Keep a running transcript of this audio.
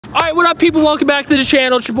All right, what up, people? Welcome back to the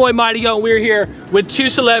channel. It's your boy Mighty Go, and we're here with two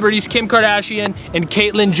celebrities, Kim Kardashian and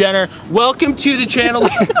Caitlyn Jenner. Welcome to the channel.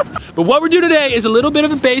 But what we're doing today is a little bit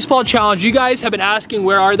of a baseball challenge. You guys have been asking,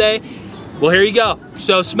 where are they? Well, here you go.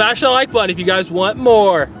 So smash the like button if you guys want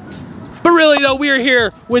more. But really, though, we are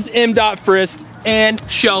here with Frisk and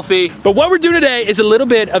Shelfy. But what we're doing today is a little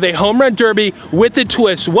bit of a home run derby with a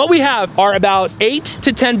twist. What we have are about 8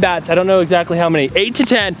 to 10 bats. I don't know exactly how many, 8 to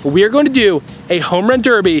 10. But we are going to do a home run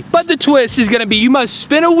derby. But the twist is gonna be you must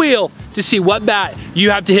spin a wheel to see what bat you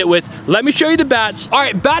have to hit with. Let me show you the bats. All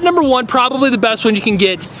right, bat number one, probably the best one you can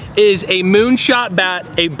get, is a moonshot bat,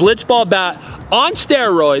 a blitzball bat on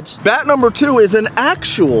steroids. Bat number two is an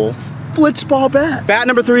actual blitzball bat. Bat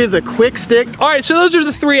number three is a quick stick. All right, so those are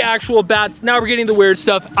the three actual bats. Now we're getting the weird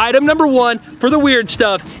stuff. Item number one for the weird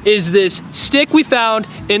stuff is this stick we found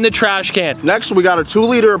in the trash can. Next, we got a 2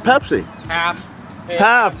 liter of Pepsi. Half.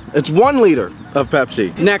 It's 1 liter of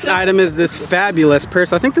Pepsi. Next item is this fabulous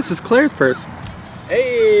purse. I think this is Claire's purse.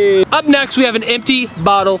 Hey. Up next, we have an empty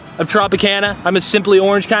bottle of Tropicana. I'm a Simply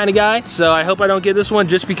Orange kind of guy, so I hope I don't get this one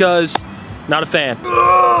just because not a fan.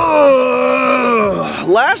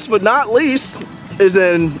 Last but not least is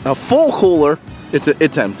in a full cooler. It's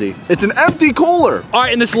empty. It's an empty cooler. All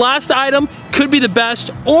right, and this last item could be the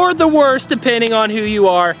best or the worst depending on who you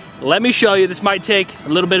are. Let me show you. This might take a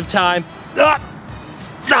little bit of time.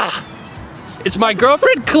 It's my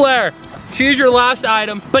girlfriend, Claire. She's your last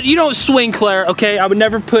item, but you don't swing Claire, okay? I would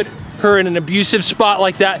never put her in an abusive spot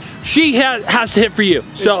like that. She has to hit for you.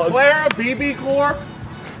 So is Claire a BB core?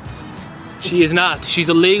 She is not. She's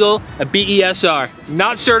illegal, a BESR.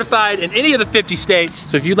 Not certified in any of the 50 states.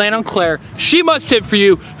 So if you land on Claire, she must hit for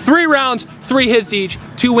you. 3 rounds, 3 hits each.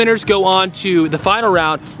 2 winners go on to the final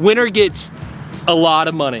round. Winner gets a lot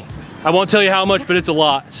of money. I won't tell you how much, but it's a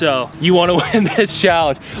lot. So you want to win this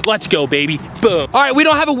challenge. Let's go, baby. Boom. All right, we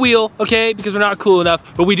don't have a wheel, okay, because we're not cool enough,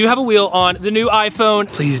 but we do have a wheel on the new iPhone.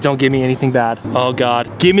 Please don't give me anything bad. Oh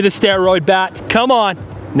God, give me the steroid bat. Come on.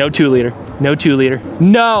 No 2 liter, no 2 liter.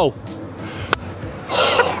 No.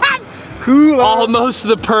 Cooler. Almost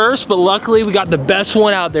the purse, but luckily we got the best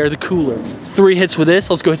one out there, the cooler. 3 hits with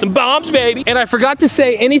this. Let's go hit some bombs, baby. And I forgot to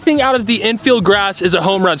say, anything out of the infield grass is a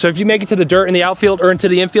home run. So if you make it to the dirt in the outfield or into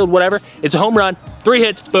the infield, whatever, it's a home run. 3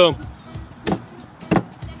 hits, boom.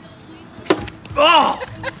 Oh!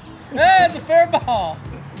 Hey, it's a fair ball.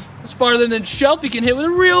 It's farther than Shelfy can hit with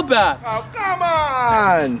a real bat. Oh, come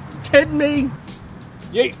on. Kidding me?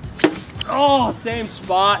 Yeet. Oh, same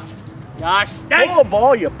spot. Gosh. Pull a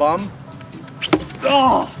ball, you bum.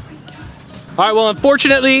 Oh. All right, well,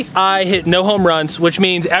 unfortunately, I hit no home runs, which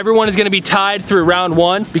means everyone is gonna be tied through round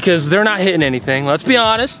 1 because they're not hitting anything. Let's be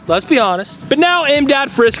honest, let's be honest. But now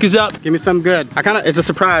Frisk is up. Give me something good. It's a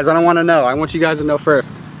surprise. I don't want to know. I want you guys to know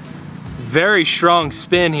first. Very strong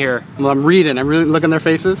spin here. Well, I'm really looking their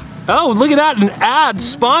faces. Oh, look at that, an ad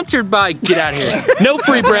sponsored by, get out of here. No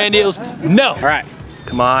free brand deals, no. All right.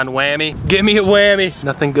 Come on, whammy, give me a whammy.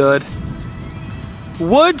 Nothing good.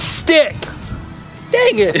 Wood stick.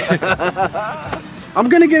 Dang it. I'm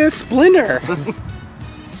gonna get a splinter.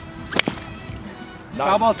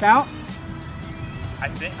 Foul balls count? I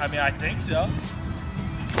think so.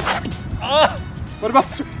 What about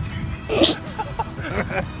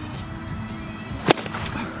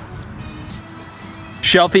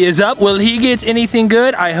Shelfy is up. Will he get anything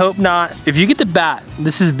good? I hope not. If you get the bat,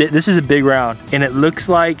 this is a big round, and it looks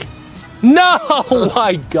like no. Oh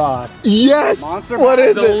my God. Yes. Monster what bat?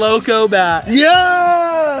 is The it? Loco bat.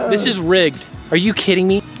 Yeah. This is rigged. Are you kidding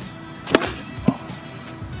me?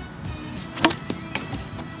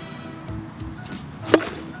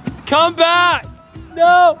 Come back.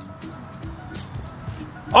 No.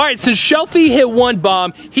 All right, since Shelfy hit 1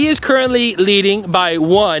 bomb, he is currently leading by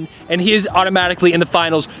 1, and he is automatically in the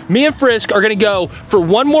finals. Me and Frisk are gonna go for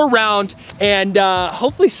 1 more round, and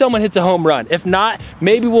hopefully someone hits a home run. If not,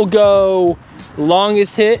 maybe we'll go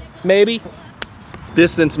longest hit, maybe.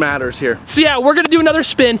 Distance matters here. So yeah, we're gonna do another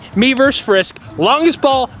spin, me versus Frisk. Longest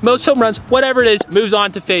ball, most home runs, whatever it is, moves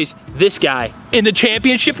on to face this guy in the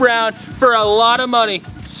championship round for a lot of money.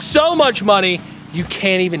 So much money, you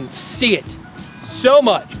can't even see it. So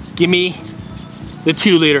much. Give me the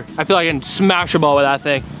 2 liter. I feel like I can smash a ball with that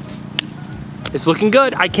thing. It's looking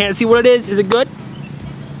good. I can't see what it is. Is it good?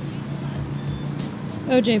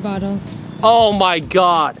 OJ bottle. Oh my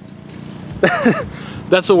God.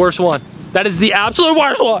 That's the worst one. That is the absolute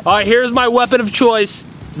worst one. All right, here's my weapon of choice.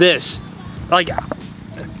 This. Like,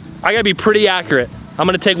 I gotta be pretty accurate. I'm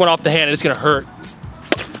gonna take one off the hand and it's gonna hurt.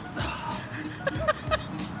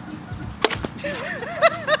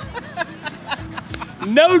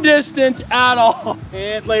 No distance at all.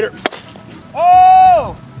 And later.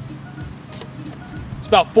 Oh!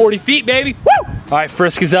 about 40 feet, baby. Woo! All right,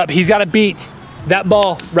 Frisk is up. He's got to beat that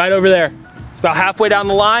ball right over there. It's about halfway down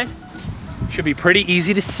the line. Should be pretty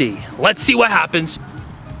easy to see. Let's see what happens.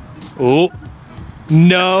 Oh,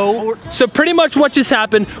 no. So pretty much what just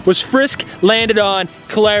happened was Frisk landed on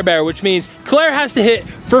Claire Bear, which means Claire has to hit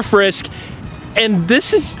for Frisk. And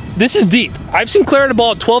this is deep. I've seen Claire hit a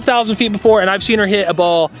ball at 12,000 feet before, and I've seen her hit a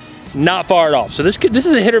ball not far at all. So this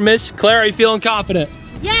is a hit or miss. Claire, are you feeling confident?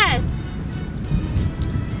 Yes.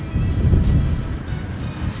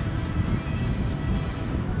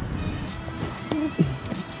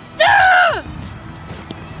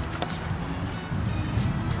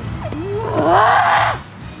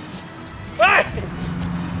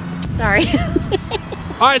 Sorry.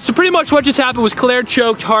 All right, so pretty much what just happened was Claire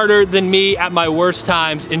choked harder than me at my worst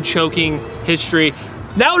times in choking history.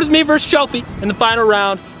 Now it is me versus Shelfy in the final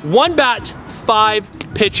round. 1 bat, 5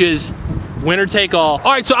 pitches, winner take all.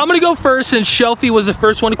 All right, so I'm gonna go first since Shelfy was the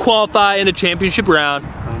first one to qualify in the championship round.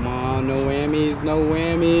 Come on, no whammies, no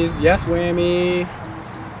whammies. Yes, whammy.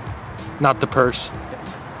 Not the purse.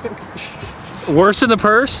 Worse than the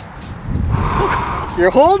purse?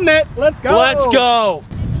 You're holding it. Let's go. Let's go.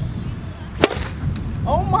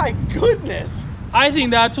 Oh my goodness. I think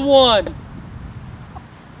that's 1.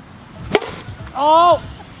 Oh,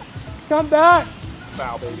 come back.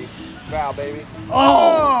 Foul, baby. Foul, baby.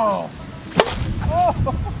 Oh.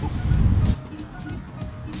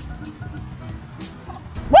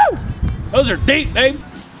 Woo! Those are deep, babe.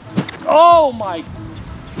 Oh my.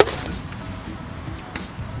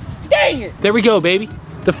 Dang it. There we go, baby.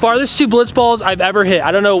 The farthest 2 blitz balls I've ever hit.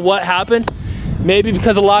 I don't know what happened. Maybe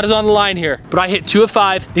because a lot is on the line here, but I hit 2 of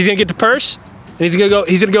 5. He's gonna get the purse, and he's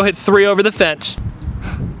gonna go hit 3 over the fence.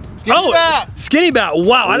 Skinny bat. Skinny bat.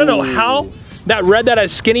 Wow, I don't know how that read that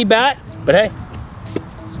as skinny bat, but hey,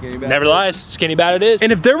 Skinny bat. never lies, skinny bat it is.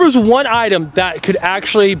 And if there was one item that could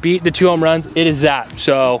actually beat the 2 home runs, it is that,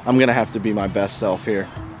 so. I'm gonna have to be my best self here.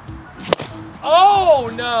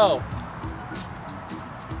 Oh no.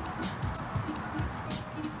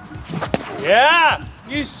 Yeah,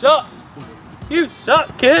 you suck. You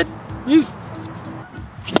suck, kid. You.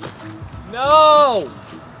 No.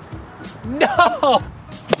 No.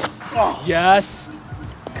 Yes.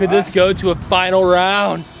 Could this go to a final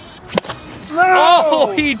round? No.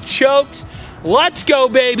 Oh, he chokes. Let's go,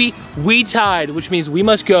 baby. We tied, which means we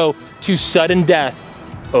must go to sudden death.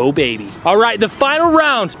 Oh, baby. All right, the final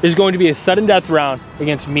round is going to be a sudden death round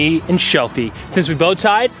against me and Shelfy. Since we both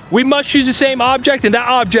tied, we must choose the same object, and that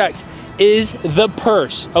object is the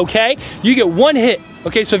purse, okay? You get 1 hit.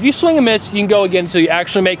 Okay, so if you swing and miss, you can go again until you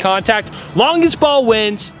actually make contact. Longest ball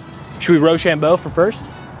wins. Should we Rochambeau for first?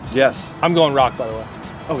 Yes. I'm going rock, by the way.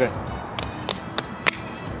 Okay.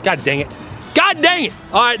 God dang it. God dang it.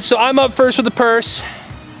 All right, so I'm up first with the purse.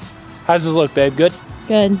 How's this look, babe? Good?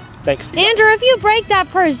 Good. Thanks. Andrew, if you break that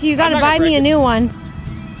purse, you gotta not gonna buy me break a new one.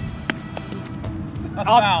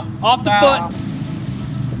 Off the foot.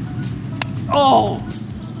 Oh.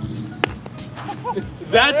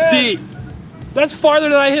 That's deep. That's farther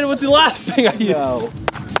than I hit it with the last thing I used. No.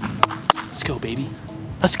 Let's go, baby.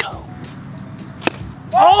 Let's go.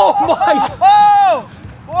 Oh my. Oh!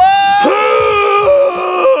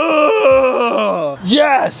 Whoa!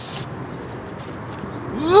 Yes!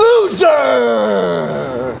 Loser!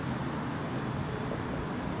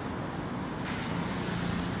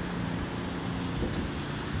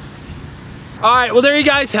 All right, well, there you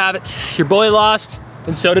guys have it. Your boy lost,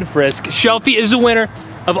 and so did Frisk. Shelfy is the winner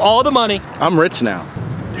of all the money. I'm rich now.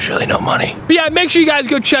 There's really no money. But yeah, make sure you guys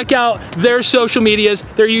go check out their social medias,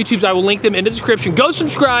 their YouTubes. I will link them in the description. Go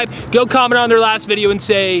subscribe, go comment on their last video and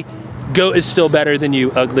say, GOAT is still better than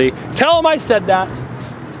you, ugly. Tell them I said that.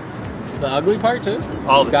 The ugly part too?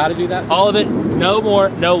 All of it. Gotta do that. All of it, no more,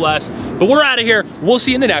 no less. But we're out of here. We'll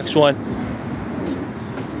see you in the next one.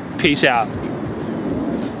 Peace out.